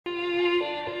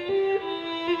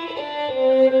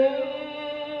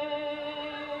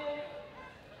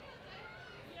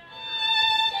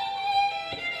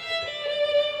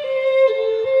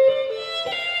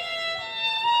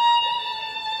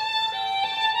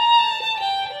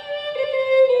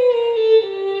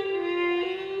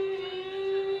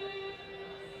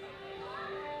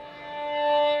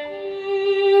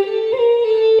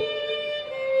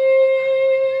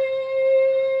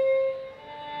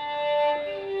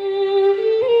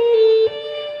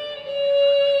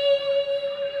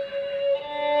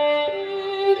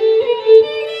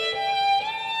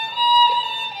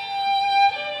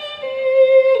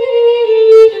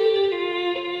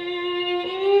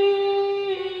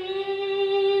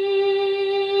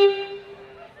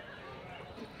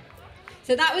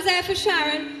So that was Air for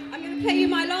Sharon. I'm going to play you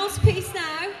my last piece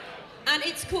now, and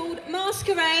it's called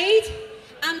Masquerade.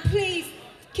 And please,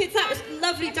 kids, that was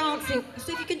lovely dancing.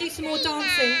 So if you can do some more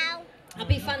dancing, that'd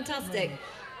be fantastic.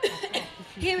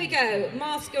 Here we go,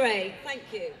 Masquerade. Thank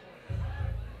you.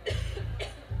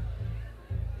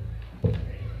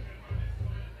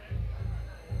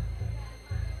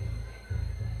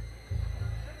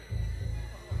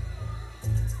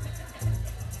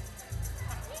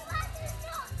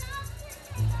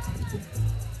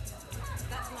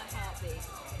 That's my heartbeat.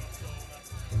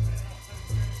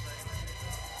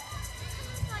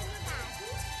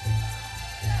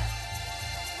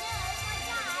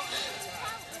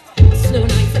 Snow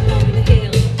nights upon the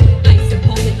hill, ice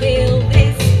upon the hill.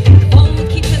 This cold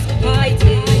keeps us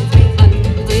fighting,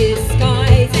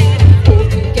 undisguised, all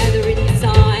together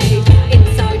inside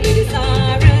you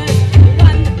desire us.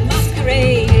 One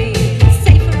masquerading,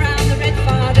 safe around the red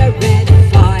fire, the red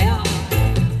fire.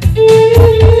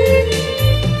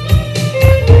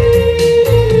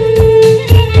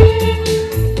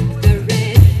 The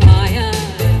red fire.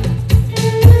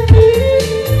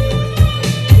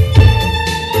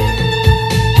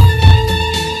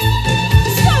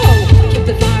 Keep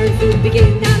the fire and food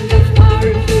begin, and the fire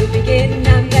and food begin,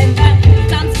 and then the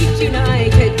dance keeps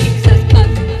united, keeps us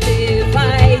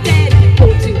undivided,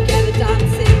 all together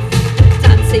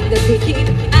dancing that we keep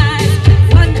as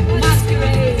one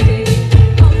masquerading,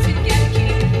 all together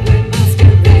keep, we're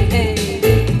masquerading.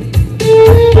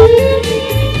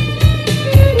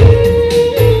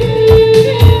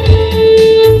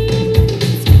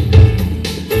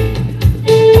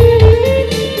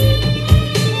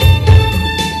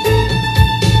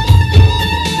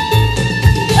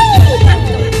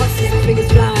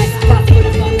 Fingers fly, fast foot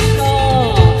on the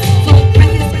floor. Full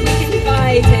breath is quick and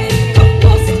inviting. Got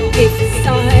lost,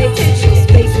 excited. She'll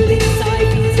space with inside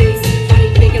beating. Funny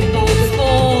big and bold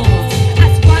before.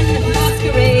 As one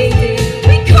masquerading,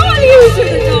 we call you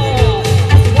through the door.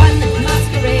 As one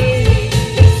masquerading,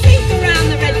 we sing around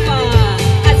the red fire.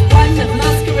 As one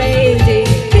masquerading,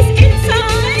 this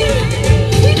inside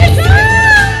we desire.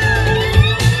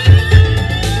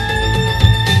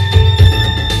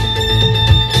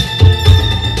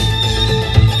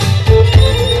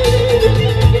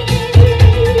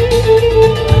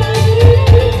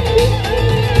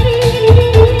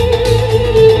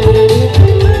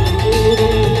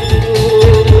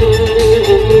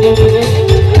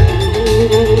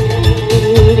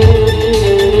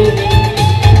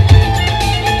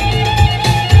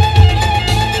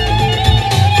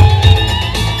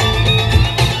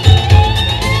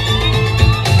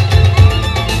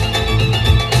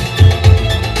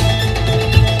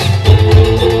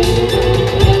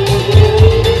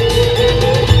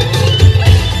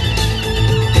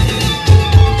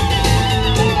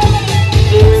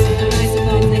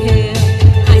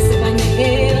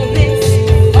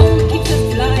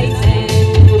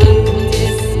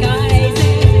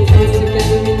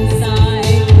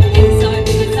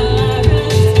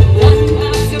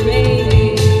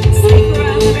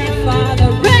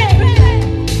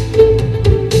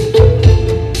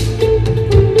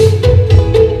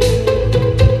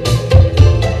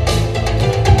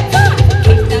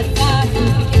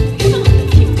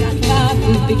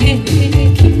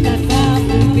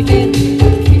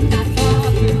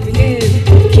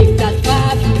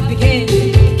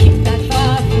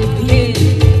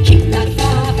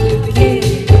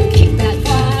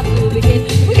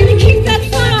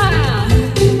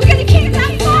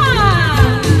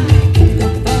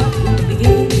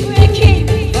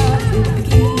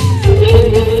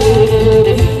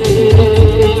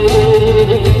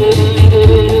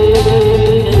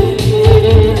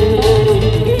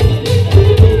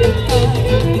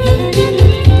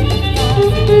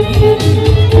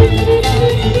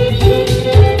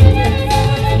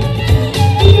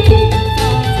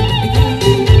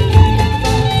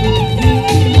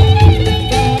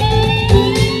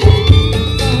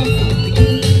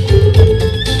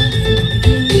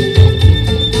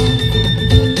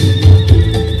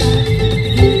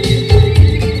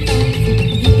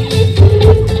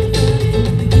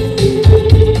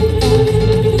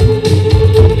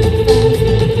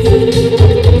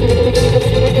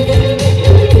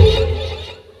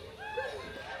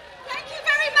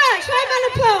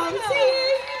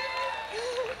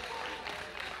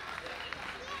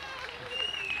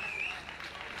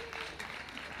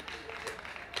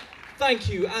 Thank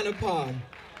you, Anna Palm.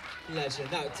 Legend,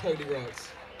 that totally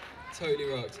rocked. Totally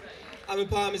rocked. Anna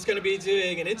Palm is going to be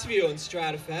doing an interview on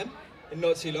Stroud FM in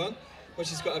not too long, when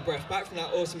she's got her breath back from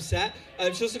that awesome set.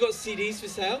 She's also got CDs for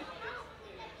sale.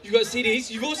 You've got CDs.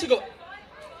 You've also got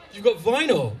You've got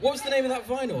vinyl. What was the name of that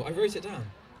vinyl? I wrote it down.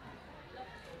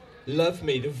 Love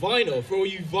Me, the vinyl. For all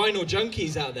you vinyl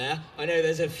junkies out there, I know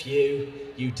there's a few,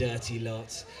 you dirty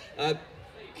lot.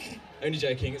 Only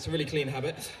joking, it's a really clean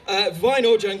habit.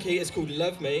 Vinyl junkie, it's called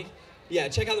Love Me. Yeah,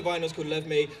 check out the vinyl, it's called Love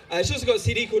Me. She's also got a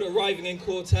CD called Arriving in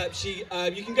Quartet.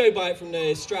 You can go buy it from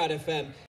the Stroud FM